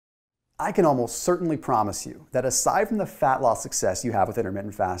I can almost certainly promise you that aside from the fat loss success you have with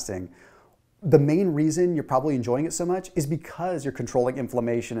intermittent fasting, the main reason you're probably enjoying it so much is because you're controlling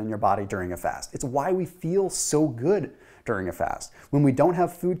inflammation in your body during a fast. It's why we feel so good during a fast. When we don't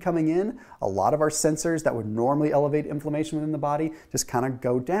have food coming in, a lot of our sensors that would normally elevate inflammation within the body just kind of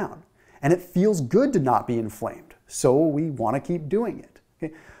go down. And it feels good to not be inflamed, so we want to keep doing it.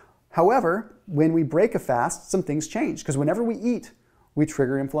 Okay? However, when we break a fast, some things change, because whenever we eat, we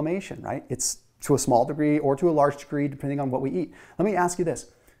trigger inflammation, right? It's to a small degree or to a large degree, depending on what we eat. Let me ask you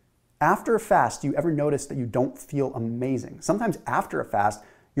this. After a fast, do you ever notice that you don't feel amazing? Sometimes after a fast,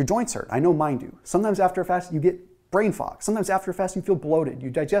 your joints hurt. I know mine do. Sometimes after a fast, you get brain fog. Sometimes after a fast, you feel bloated. You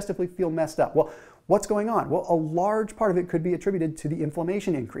digestively feel messed up. Well, what's going on? Well, a large part of it could be attributed to the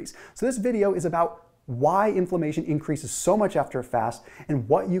inflammation increase. So this video is about why inflammation increases so much after a fast and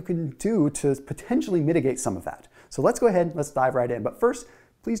what you can do to potentially mitigate some of that. So let's go ahead, let's dive right in. But first,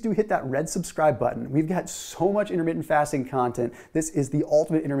 please do hit that red subscribe button. We've got so much intermittent fasting content. This is the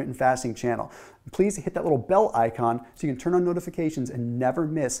ultimate intermittent fasting channel. Please hit that little bell icon so you can turn on notifications and never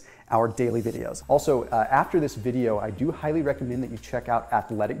miss our daily videos. Also, after this video, I do highly recommend that you check out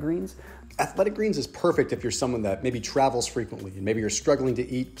Athletic Greens. Athletic Greens is perfect if you're someone that maybe travels frequently and maybe you're struggling to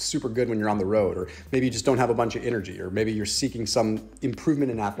eat super good when you're on the road, or maybe you just don't have a bunch of energy, or maybe you're seeking some improvement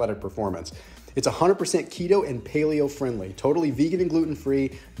in athletic performance. It's 100% keto and paleo friendly, totally vegan and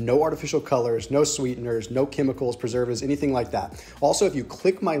gluten-free, no artificial colors, no sweeteners, no chemicals, preservatives, anything like that. Also, if you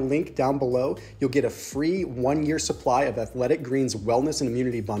click my link down below, you'll get a free 1-year supply of Athletic Greens Wellness and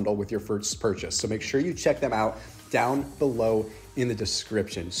Immunity Bundle with your first purchase. So make sure you check them out down below in the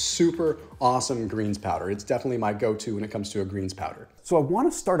description. Super awesome greens powder. It's definitely my go-to when it comes to a greens powder. So I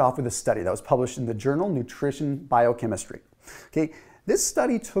want to start off with a study that was published in the journal Nutrition Biochemistry. Okay. This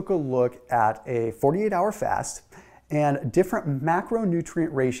study took a look at a 48-hour fast and different macronutrient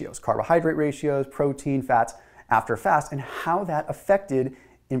ratios, carbohydrate ratios, protein, fats after a fast, and how that affected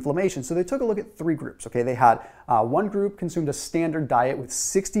inflammation. So they took a look at 3 groups. Okay, they had one group consumed a standard diet with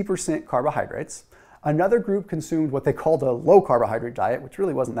 60% carbohydrates. Another group consumed what they called a low carbohydrate diet, which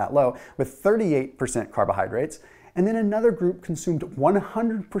really wasn't that low, with 38% carbohydrates. And then another group consumed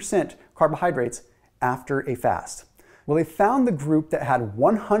 100% carbohydrates after a fast. Well, they found the group that had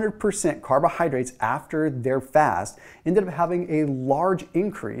 100% carbohydrates after their fast ended up having a large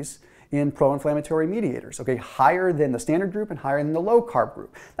increase in pro-inflammatory mediators, okay, higher than the standard group and higher than the low carb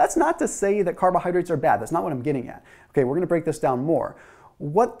group. That's not to say that carbohydrates are bad. That's not what I'm getting at. Okay, we're going to break this down more.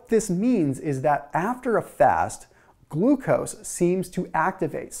 What this means is that after a fast, glucose seems to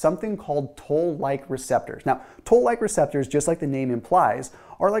activate something called toll-like receptors. Now, toll-like receptors, just like the name implies,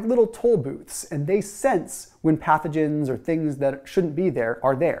 are like little toll booths, and they sense when pathogens or things that shouldn't be there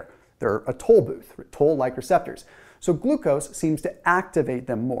are there. They're a toll booth, toll-like receptors. So glucose seems to activate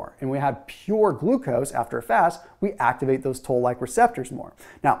them more. And when we have pure glucose after a fast, we activate those toll-like receptors more.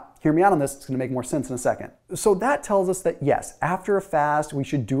 Now, hear me out on this, it's gonna make more sense in a second. So that tells us that yes, after a fast, we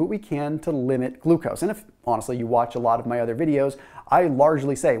should do what we can to limit glucose. And if, honestly, you watch a lot of my other videos, I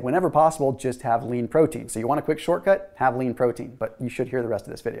largely say, whenever possible, just have lean protein. So you want a quick shortcut? Have lean protein, but you should hear the rest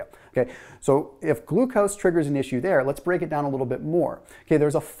of this video. Okay, so if glucose triggers an issue there, let's break it down a little bit more. Okay,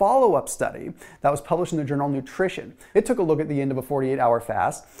 there's a follow-up study that was published in the journal Nutrition. It took a look at the end of a 48-hour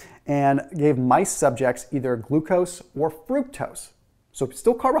fast and gave mice subjects either glucose or fructose. So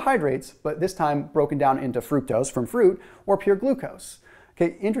still carbohydrates, but this time broken down into fructose from fruit or pure glucose.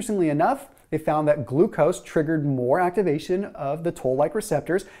 Okay, interestingly enough, they found that glucose triggered more activation of the toll-like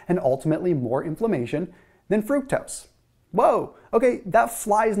receptors and ultimately more inflammation than fructose. Whoa, okay, that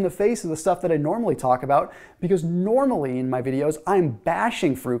flies in the face of the stuff that I normally talk about, because normally in my videos, I'm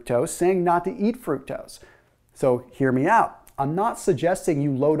bashing fructose, saying not to eat fructose. So hear me out. I'm not suggesting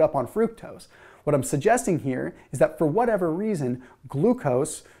you load up on fructose. What I'm suggesting here is that for whatever reason,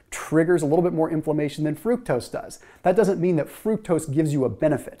 glucose triggers a little bit more inflammation than fructose does. That doesn't mean that fructose gives you a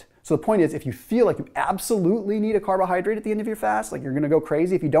benefit. So the point is, if you feel like you absolutely need a carbohydrate at the end of your fast, like you're gonna go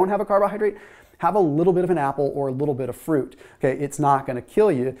crazy if you don't have a carbohydrate, have a little bit of an apple or a little bit of fruit. Okay, it's not gonna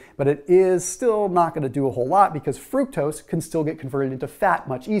kill you, but it is still not gonna do a whole lot because fructose can still get converted into fat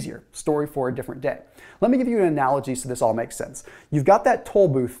much easier. Story for a different day. Let me give you an analogy so this all makes sense. You've got that toll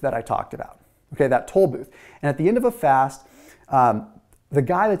booth that I talked about, okay, that toll booth. And at the end of a fast, the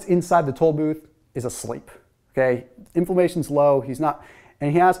guy that's inside the toll booth is asleep, okay? Inflammation's low, he's not,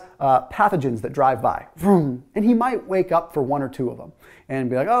 and he has pathogens that drive by. And he might wake up for 1 or 2 of them and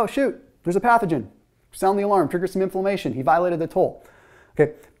be like, oh shoot, there's a pathogen. Sound the alarm, trigger some inflammation. He violated the toll.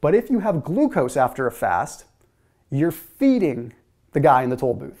 Okay, but if you have glucose after a fast, you're feeding the guy in the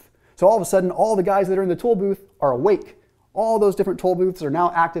toll booth. So all of a sudden, all the guys that are in the toll booth are awake. All those different toll booths are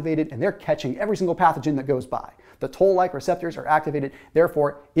now activated and they're catching every single pathogen that goes by. The toll-like receptors are activated,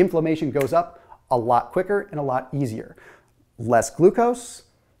 therefore inflammation goes up a lot quicker and a lot easier. Less glucose,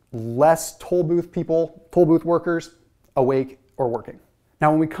 less toll booth people, toll booth workers awake or working. Now,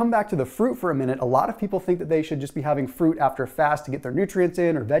 when we come back to the fruit for a minute, a lot of people think that they should just be having fruit after a fast to get their nutrients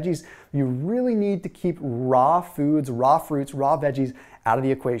in, or veggies. You really need to keep raw foods, raw fruits, raw veggies out of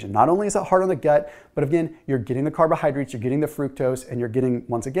the equation. Not only is it hard on the gut, but again, you're getting the carbohydrates, you're getting the fructose, and you're getting,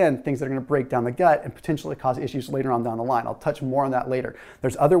 once again, things that are going to break down the gut and potentially cause issues later on down the line. I'll touch more on that later.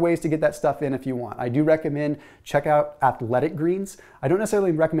 There's other ways to get that stuff in if you want. I do recommend check out Athletic Greens. I don't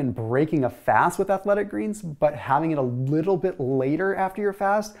necessarily recommend breaking a fast with Athletic Greens, but having it a little bit later after your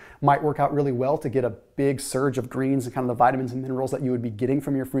fast might work out really well to get a big surge of greens and kind of the vitamins and minerals that you would be getting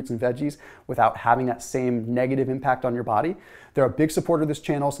from your fruits and veggies without having that same negative impact on your body. They're a big supporter of this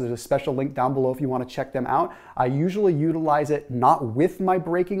channel, so there's a special link down below if you want to check them out. I usually utilize it not with my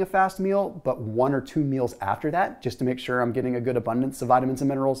breaking a fast meal, but 1 or 2 meals after that, just to make sure I'm getting a good abundance of vitamins and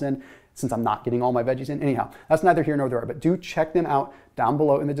minerals in, since I'm not getting all my veggies in. Anyhow, that's neither here nor there, but do check them out down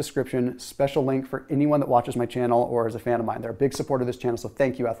below in the description. Special link for anyone that watches my channel or is a fan of mine. They're a big supporter of this channel, so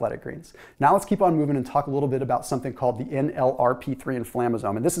thank you, Athletic Greens. Now let's keep on moving and talk a little bit about something called the NLRP3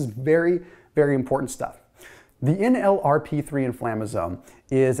 inflammasome, and this is very, very important stuff. The NLRP3 inflammasome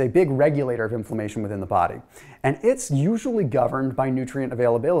is a big regulator of inflammation within the body, and it's usually governed by nutrient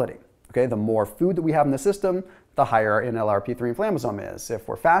availability. Okay, the more food that we have in the system, the higher our NLRP3 inflammasome is. If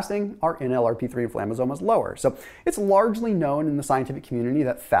we're fasting, our NLRP3 inflammasome is lower. So it's largely known in the scientific community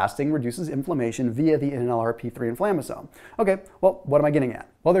that fasting reduces inflammation via the NLRP3 inflammasome. Okay, well, what am I getting at?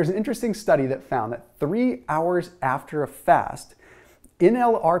 Well, there's an interesting study that found that 3 hours after a fast,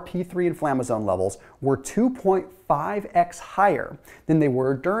 NLRP3 inflammasome levels were 2.5x higher than they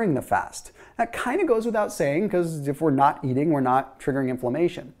were during the fast. That kind of goes without saying, because if we're not eating, we're not triggering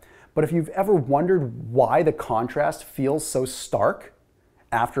inflammation. But if you've ever wondered why the contrast feels so stark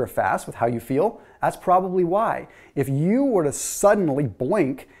after a fast with how you feel, that's probably why. If you were to suddenly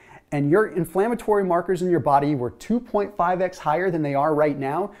blink and your inflammatory markers in your body were 2.5x higher than they are right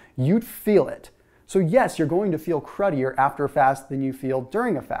now, you'd feel it. So yes, you're going to feel cruddier after a fast than you feel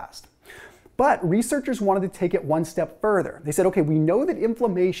during a fast. But researchers wanted to take it one step further. They said, okay, we know that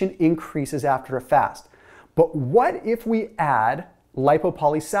inflammation increases after a fast, but what if we add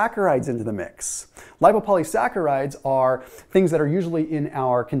lipopolysaccharides into the mix? Lipopolysaccharides are things that are usually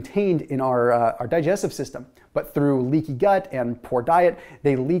contained in our digestive system, but through leaky gut and poor diet,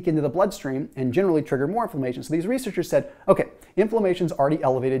 they leak into the bloodstream and generally trigger more inflammation. So these researchers said, okay, inflammation's already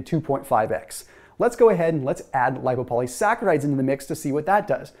elevated 2.5x. Let's go ahead and let's add lipopolysaccharides into the mix to see what that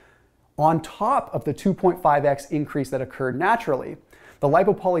does. On top of the 2.5x increase that occurred naturally, the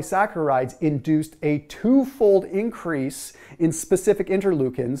lipopolysaccharides induced a 2-fold increase in specific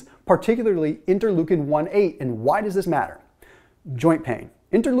interleukins, particularly interleukin 1-8. And why does this matter? Joint pain.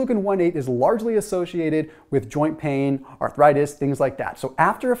 Interleukin 1-8 is largely associated with joint pain, arthritis, things like that. So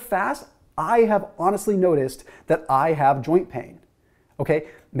after a fast, I have honestly noticed that I have joint pain. Okay,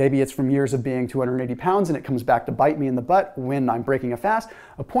 maybe it's from years of being 280 pounds and it comes back to bite me in the butt when I'm breaking a fast.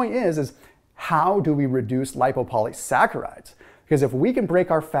 The point is how do we reduce lipopolysaccharides? Because if we can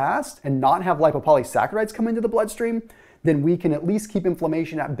break our fast and not have lipopolysaccharides come into the bloodstream, then we can at least keep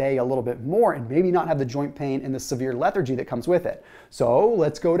inflammation at bay a little bit more and maybe not have the joint pain and the severe lethargy that comes with it. So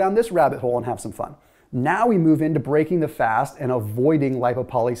let's go down this rabbit hole and have some fun. Now we move into breaking the fast and avoiding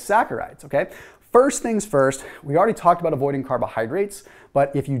lipopolysaccharides, okay? First things first, we already talked about avoiding carbohydrates,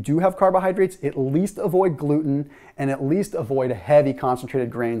 but if you do have carbohydrates, at least avoid gluten and at least avoid heavy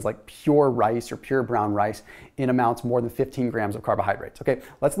concentrated grains like pure rice or pure brown rice in amounts more than 15 grams of carbohydrates. Okay,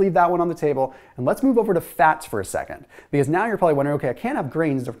 let's leave that one on the table and let's move over to fats for a second, because now you're probably wondering, okay, I can't have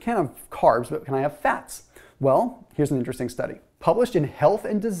grains or can't have carbs, but can I have fats? Well, here's an interesting study. Published in Health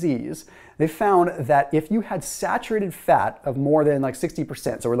and Disease, they found that if you had saturated fat of more than like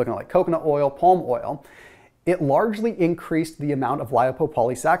 60%, so we're looking at like coconut oil, palm oil, it largely increased the amount of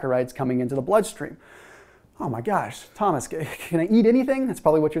lipopolysaccharides coming into the bloodstream. Oh my gosh, Thomas, can I eat anything? That's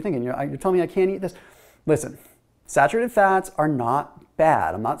probably what you're thinking. You're telling me I can't eat this? Listen, saturated fats are not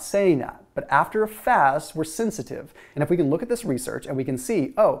bad. I'm not saying that. But after a fast, we're sensitive. And if we can look at this research and we can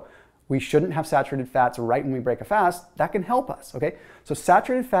see, oh, we shouldn't have saturated fats right when we break a fast, that can help us, okay? So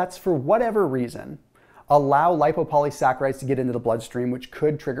saturated fats, for whatever reason, allow lipopolysaccharides to get into the bloodstream, which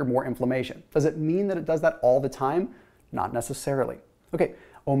could trigger more inflammation. Does it mean that it does that all the time? Not necessarily. Okay,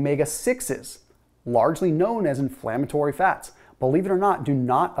 omega-6s, largely known as inflammatory fats, believe it or not, do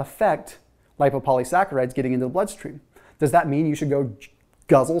not affect lipopolysaccharides getting into the bloodstream. Does that mean you should go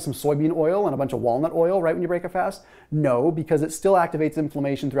guzzle some soybean oil and a bunch of walnut oil right when you break a fast? No, because it still activates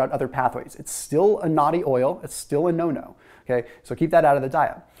inflammation throughout other pathways. It's still a naughty oil. It's still a no-no. Okay, so keep that out of the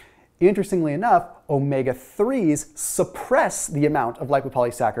diet. Interestingly enough, omega-3s suppress the amount of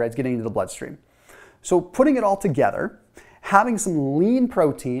lipopolysaccharides getting into the bloodstream. So putting it all together, having some lean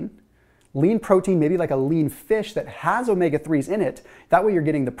protein, maybe like a lean fish that has omega-3s in it, that way you're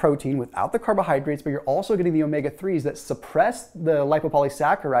getting the protein without the carbohydrates, but you're also getting the omega-3s that suppress the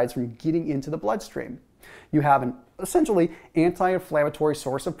lipopolysaccharides from getting into the bloodstream. You have an essentially anti-inflammatory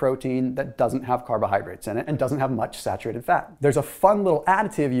source of protein that doesn't have carbohydrates in it and doesn't have much saturated fat. There's a fun little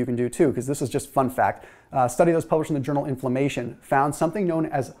additive you can do too, because this is just fun fact. A study that was published in the journal Inflammation found something known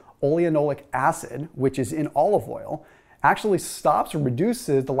as oleanolic acid, which is in olive oil, actually stops or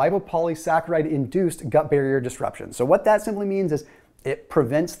reduces the lipopolysaccharide-induced gut barrier disruption. So what that simply means is it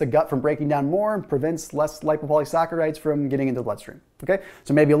prevents the gut from breaking down more and prevents less lipopolysaccharides from getting into the bloodstream. Okay,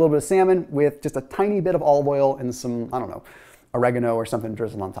 so maybe a little bit of salmon with just a tiny bit of olive oil and some, I don't know, oregano or something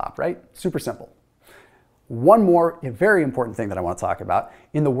drizzled on top, right? Super simple. One more very important thing that I want to talk about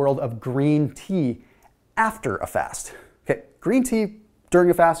in the world of green tea after a fast. Okay, green tea during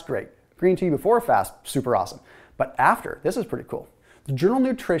a fast, great. Green tea before a fast, super awesome. But after, this is pretty cool. The journal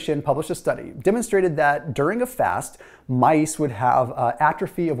Nutrition published a study demonstrated that during a fast, mice would have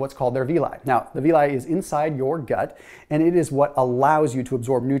atrophy of what's called their villi. Now, the villi is inside your gut, and it is what allows you to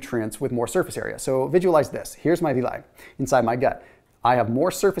absorb nutrients with more surface area. So visualize this. Here's my villi inside my gut. I have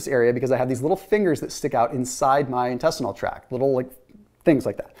more surface area because I have these little fingers that stick out inside my intestinal tract, little like things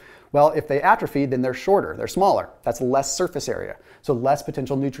like that. Well, if they atrophy, then they're shorter, they're smaller. That's less surface area, so less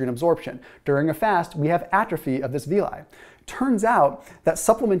potential nutrient absorption. During a fast, we have atrophy of this villi. Turns out that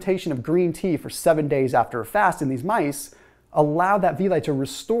supplementation of green tea for 7 days after a fast in these mice allowed that villi to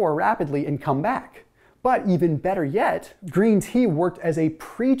restore rapidly and come back. But even better yet, green tea worked as a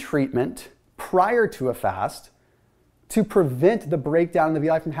pre-treatment prior to a fast to prevent the breakdown in the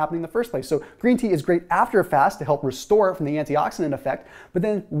villi from happening in the first place. So green tea is great after a fast to help restore it from the antioxidant effect, but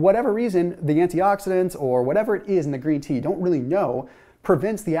then whatever reason, the antioxidants or whatever it is in the green tea, don't really know,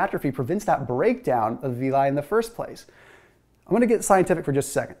 prevents the atrophy, prevents that breakdown of the villi in the first place. I'm gonna get scientific for just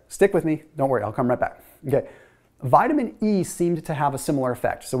a second. Stick with me, don't worry, I'll come right back. Okay, vitamin E seemed to have a similar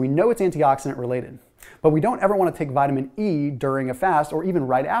effect. So we know it's antioxidant related, but we don't ever want to take vitamin E during a fast or even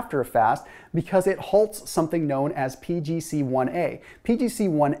right after a fast because it halts something known as PGC1A.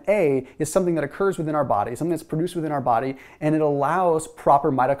 PGC1A is something that occurs within our body, something that's produced within our body, and it allows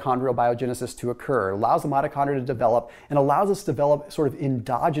proper mitochondrial biogenesis to occur. It allows the mitochondria to develop and allows us to develop sort of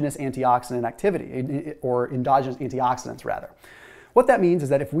endogenous antioxidant activity, or endogenous antioxidants rather. What that means is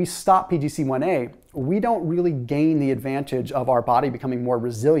that if we stop PGC1A, we don't really gain the advantage of our body becoming more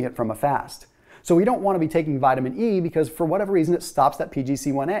resilient from a fast. So we don't want to be taking vitamin E because for whatever reason it stops that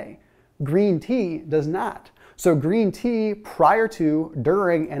PGC1A. Green tea does not. So green tea prior to,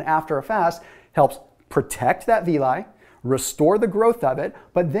 during, and after a fast helps protect that villi, restore the growth of it,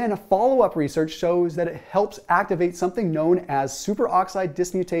 but then follow-up research shows that it helps activate something known as superoxide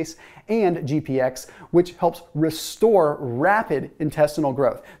dismutase and GPX, which helps restore rapid intestinal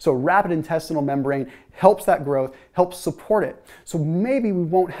growth. So rapid intestinal membrane helps that growth, helps support it. So maybe we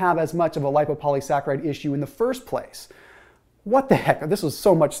won't have as much of a lipopolysaccharide issue in the first place. What the heck? This was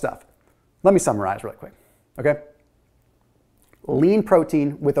so much stuff. Let me summarize really quick, okay? Lean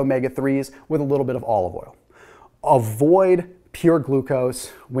protein with omega-3s with a little bit of olive oil. Avoid pure glucose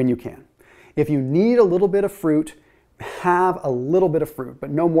when you can. If you need a little bit of fruit, have a little bit of fruit,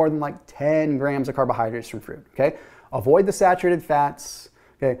 but no more than like 10 grams of carbohydrates from fruit, okay? Avoid the saturated fats,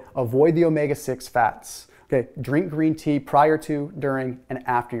 okay? Avoid the omega-6 fats, okay? Drink green tea prior to, during, and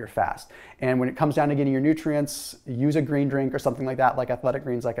after your fast. And when it comes down to getting your nutrients, use a green drink or something like that, like Athletic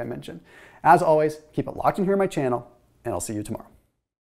Greens, like I mentioned. As always, keep it locked in here on my channel, and I'll see you tomorrow.